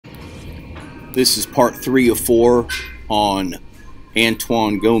This is part 3 of 4 on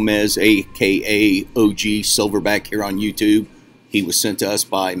Antoine Gomez, aka OG Silverback, here on YouTube. He was sent to us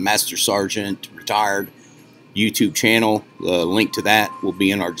by Master Sergeant Retired YouTube channel. The link to that will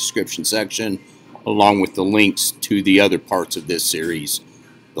be in our description section, along with the links to the other parts of this series.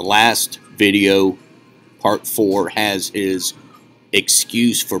 The last video, part 4, has his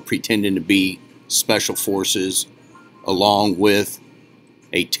excuse for pretending to be Special Forces, along with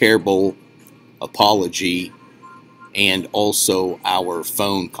a terrible apology and also our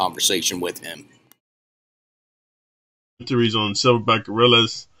phone conversation with him. Victories on Silverback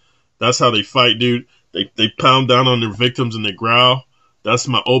gorillas. That's how they fight, dude. They pound down on their victims and they growl. That's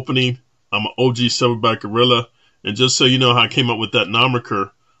my opening. I'm an OG Silverback gorilla. And just so you know how I came up with that nomiker,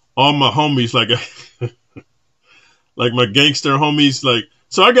 all my homies, like my gangster homies,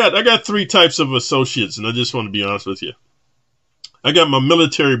 so I got 3 types of associates, and I just want to be honest with you. I got my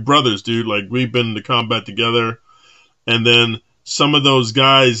military brothers, dude. Like, we've been to combat together. And then some of those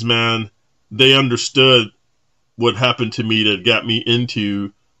guys, man, they understood what happened to me that got me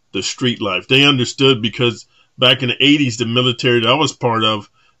into the street life. They understood because back in the 80s, the military that I was part of,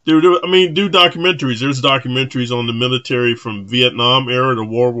 do documentaries. There's documentaries on the military from Vietnam era to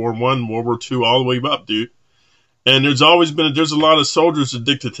World War I, World War II, all the way up, dude. And there's a lot of soldiers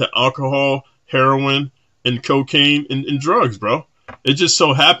addicted to alcohol, heroin, and cocaine and drugs, bro. It just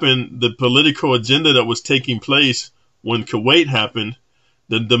so happened the political agenda that was taking place when Kuwait happened,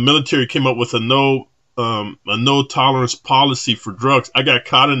 the military came up with a no tolerance policy for drugs. I got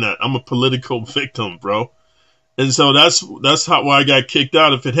caught in that. I'm a political victim, bro. And so that's why I got kicked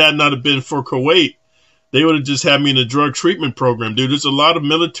out. If it had not have been for Kuwait, they would have just had me in a drug treatment program, dude. There's a lot of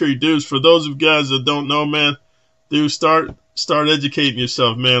military dudes. For those of you guys that don't know, man, dude, start educating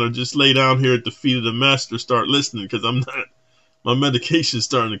yourself, man, or just lay down here at the feet of the master, start listening, because my medication's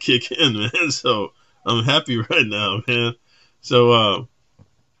starting to kick in, man. So I'm happy right now, man. So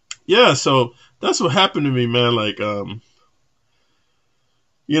yeah, so that's what happened to me, man. Like, I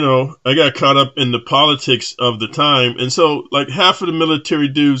got caught up in the politics of the time. And so, like, half of the military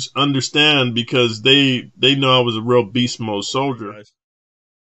dudes understand because they know I was a real beast mode soldier.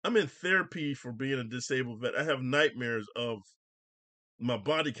 I'm in therapy for being a disabled vet. I have nightmares of my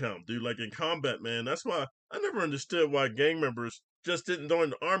body count, dude. Like, in combat, man. That's why I never understood why gang members just didn't join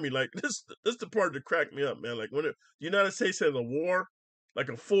the army. Like, this the part that cracked me up, man. Like, when the United States has a war, like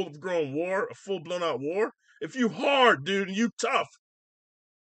a full-grown war, a full-blown out war, if you hard, dude, and you tough,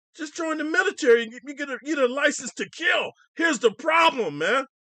 just join the military and you get a license to kill. Here's the problem, man.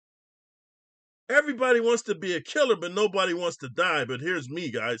 Everybody wants to be a killer, but nobody wants to die. But here's me,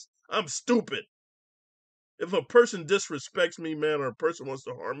 guys. I'm stupid. If a person disrespects me, man, or a person wants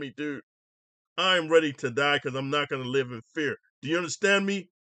to harm me, dude, I'm ready to die because I'm not going to live in fear. Do you understand me?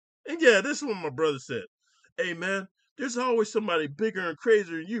 And yeah, this is what my brother said. Hey, man, there's always somebody bigger and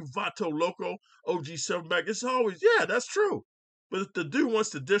crazier than you, Vato Loco, OG Silverback. It's always, yeah, that's true. But if the dude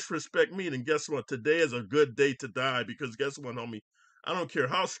wants to disrespect me, then guess what? Today is a good day to die because guess what, homie? I don't care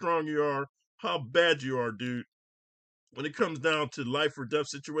how strong you are, how bad you are, dude. When it comes down to life or death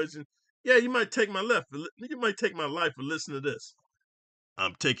situation, yeah, you might take my life, but listen to this.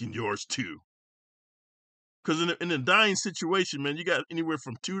 I'm taking yours too. Because in a dying situation, man, you got anywhere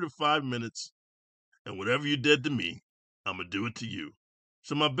from 2 to 5 minutes, and whatever you did to me, I'm going to do it to you.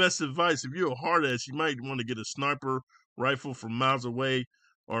 So my best advice, if you're a hard ass, you might want to get a sniper rifle from miles away,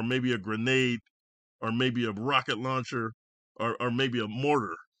 or maybe a grenade, or maybe a rocket launcher, or maybe a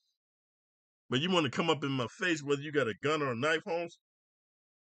mortar. But you want to come up in my face, whether you got a gun or a knife, Holmes,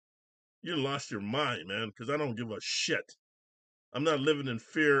 you lost your mind, man, because I don't give a shit. I'm not living in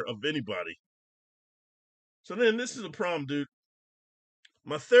fear of anybody. So then this is the problem, dude.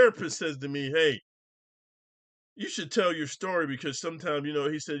 My therapist says to me, hey, you should tell your story because sometimes,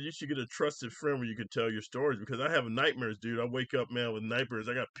 he said you should get a trusted friend where you can tell your stories because I have nightmares, dude. I wake up, man, with nightmares.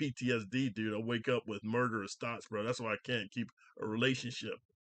 I got PTSD, dude. I wake up with murderous thoughts, bro. That's why I can't keep a relationship.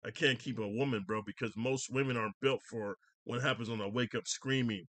 I can't keep a woman, bro, because most women aren't built for what happens when I wake up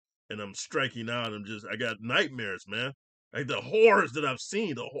screaming and I'm striking out. I got nightmares, man. Like the horrors that I've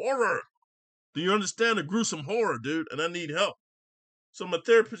seen, the horror. Do you understand the gruesome horror, dude? And I need help. So my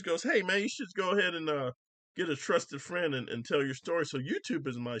therapist goes, hey, man, you should go ahead and get a trusted friend and tell your story. So YouTube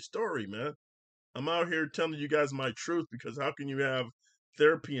is my story, man. I'm out here telling you guys my truth because how can you have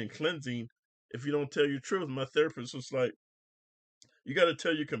therapy and cleansing if you don't tell your truth? My therapist was like, you got to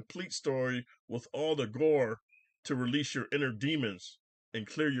tell your complete story with all the gore to release your inner demons and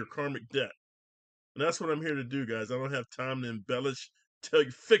clear your karmic debt. And that's what I'm here to do, guys. I don't have time to embellish, tell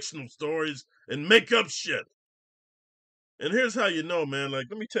you fictional stories, and make up shit. And here's how you know, man. Like,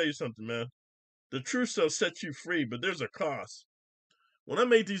 let me tell you something, man. The truth shall set you free, but there's a cost. When I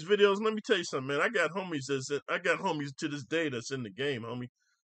made these videos, let me tell you something, man. I got homies to this day that's in the game, homie.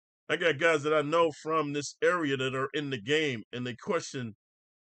 I got guys that I know from this area that are in the game, and they question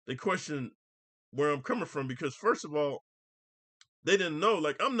where I'm coming from, because first of all, they didn't know,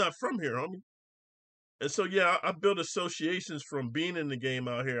 like, I'm not from here, homie. And so, yeah, I built associations from being in the game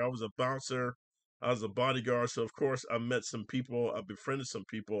out here. I was a bouncer, I was a bodyguard. So, of course, I met some people, I befriended some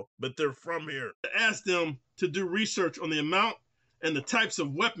people, but they're from here. I asked them to do research on the amount and the types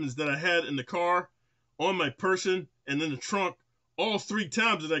of weapons that I had in the car, on my person, and in the trunk, all 3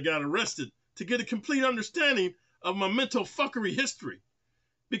 times that I got arrested, to get a complete understanding of my mental fuckery history.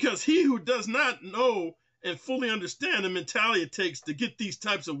 Because he who does not know and fully understand the mentality it takes to get these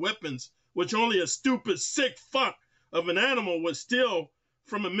types of weapons, which only a stupid, sick fuck of an animal would steal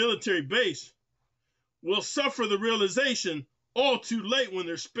from a military base, will suffer the realization all too late when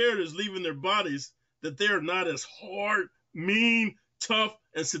their spirit is leaving their bodies that they are not as hard, mean, tough,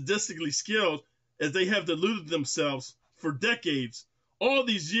 and sadistically skilled as they have deluded themselves for decades, all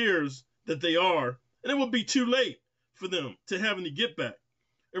these years that they are, and it will be too late for them to have any get back.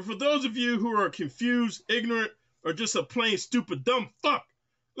 And for those of you who are confused, ignorant, or just a plain stupid dumb fuck,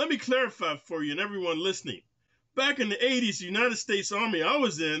 let me clarify for you and everyone listening. Back in the 80s, the United States Army I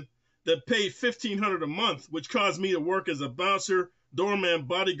was in that paid $1,500 a month, which caused me to work as a bouncer, doorman,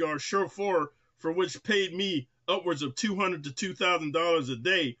 bodyguard, chauffeur, for which paid me upwards of $200 to $2,000 a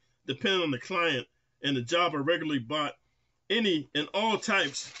day, depending on the client and the job. I regularly bought any and all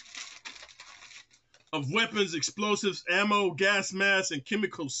types of weapons, explosives, ammo, gas masks, and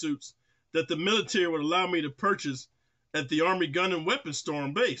chemical suits that the military would allow me to purchase at the Army Gun and Weapons Store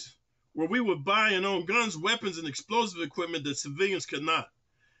on base, where we would buy and own guns, weapons, and explosive equipment that civilians could not.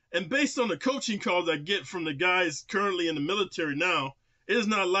 And based on the coaching calls I get from the guys currently in the military now, it is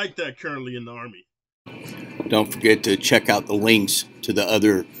not like that currently in the Army. Don't forget to check out the links to the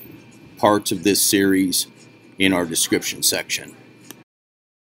other parts of this series in our description section.